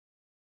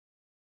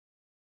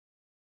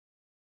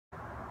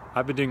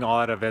I've been doing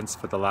all-out events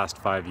for the last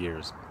 5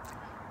 years,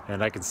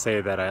 and I can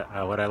say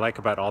that what I like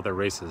about all their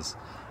races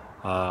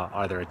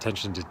are their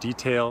attention to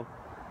detail,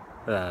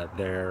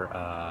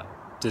 their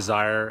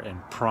desire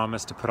and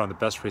promise to put on the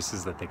best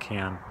races that they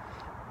can,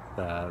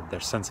 their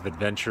sense of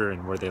adventure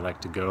and where they like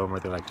to go and where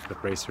they like to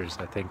put racers.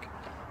 I think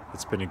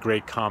it's been a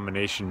great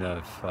combination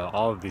of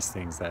all of these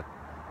things that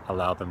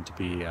allow them to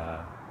be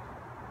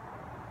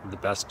the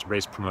best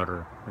race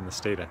promoter in the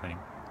state, I think.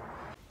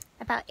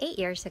 About 8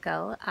 years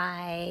ago,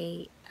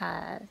 I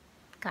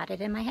got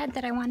it in my head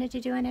that I wanted to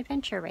do an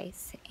adventure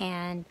race,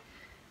 and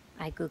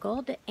I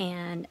Googled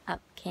and up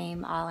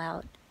came All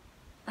Out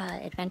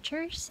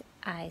Adventures.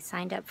 I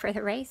signed up for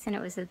the race and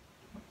it was the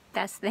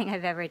best thing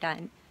I've ever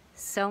done.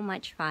 So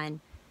much fun.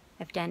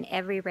 I've done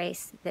every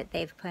race that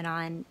they've put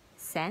on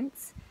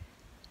since,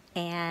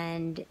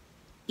 and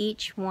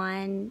each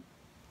one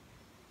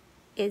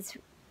is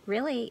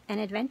really an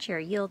adventure.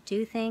 You'll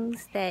do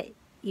things that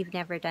you've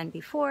never done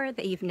before,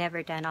 that you've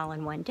never done all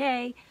in one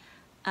day.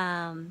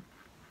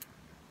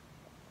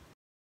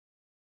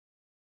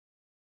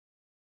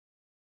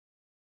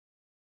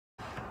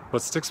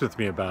 What sticks with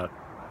me about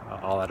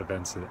all-out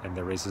events and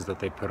the races that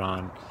they put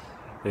on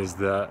is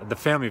the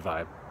family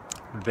vibe.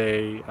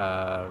 They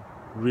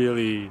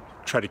really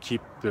try to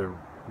keep the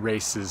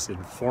races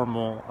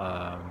informal,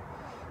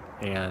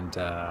 and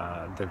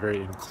they're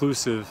very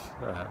inclusive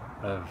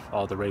of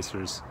all the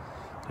racers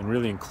and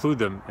really include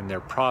them in their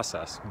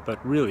process.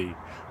 But really,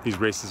 these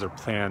races are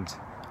planned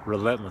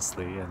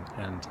relentlessly,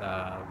 and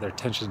their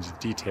attention to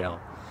detail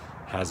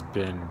has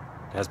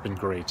been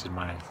great in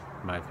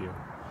my view.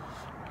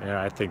 And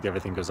I think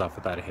everything goes off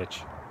without a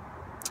hitch.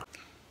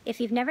 If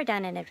you've never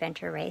done an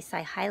adventure race,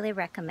 I highly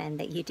recommend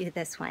that you do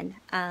this one.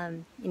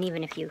 And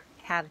even if you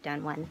have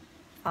done one,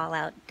 All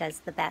Out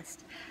does the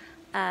best.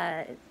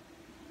 I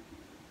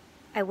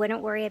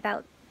wouldn't worry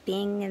about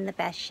being in the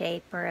best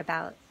shape or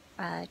about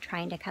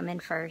trying to come in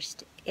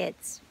first.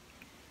 It's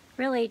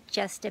really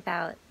just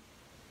about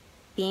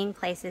being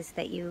places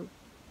that you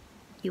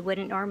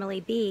wouldn't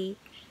normally be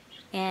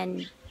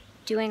and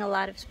doing a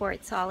lot of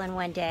sports all in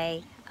one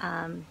day.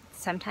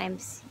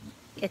 Sometimes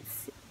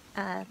it's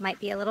might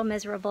be a little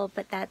miserable,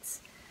 but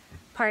that's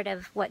part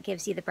of what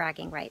gives you the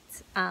bragging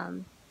rights.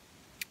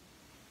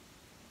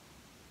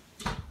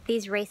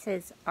 These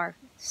races are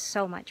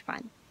so much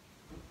fun.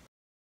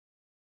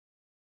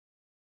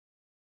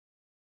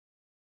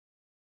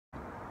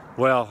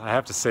 Well, I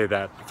have to say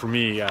that for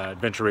me,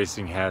 adventure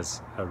racing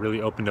has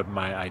really opened up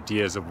my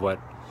ideas of what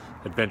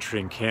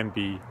adventuring can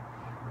be,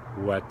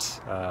 what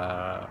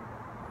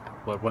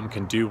one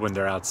can do when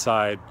they're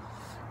outside,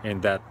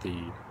 and that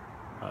the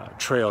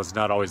trail is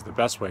not always the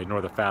best way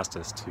nor the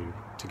fastest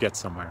to get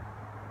somewhere.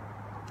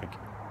 Thank you.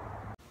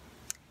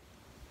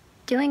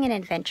 Doing an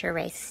adventure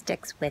race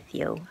sticks with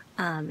you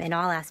in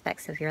all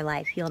aspects of your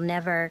life. You'll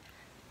never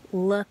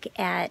look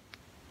at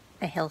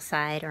a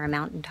hillside or a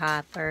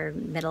mountaintop or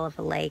middle of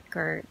a lake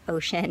or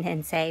ocean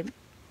and say,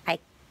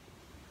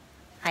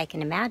 I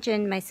can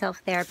imagine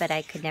myself there, but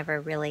I could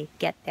never really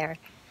get there.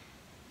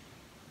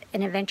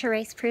 An adventure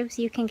race proves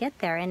you can get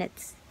there, and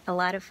it's a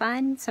lot of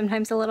fun,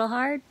 sometimes a little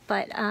hard,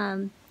 but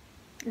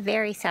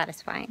very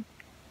satisfying.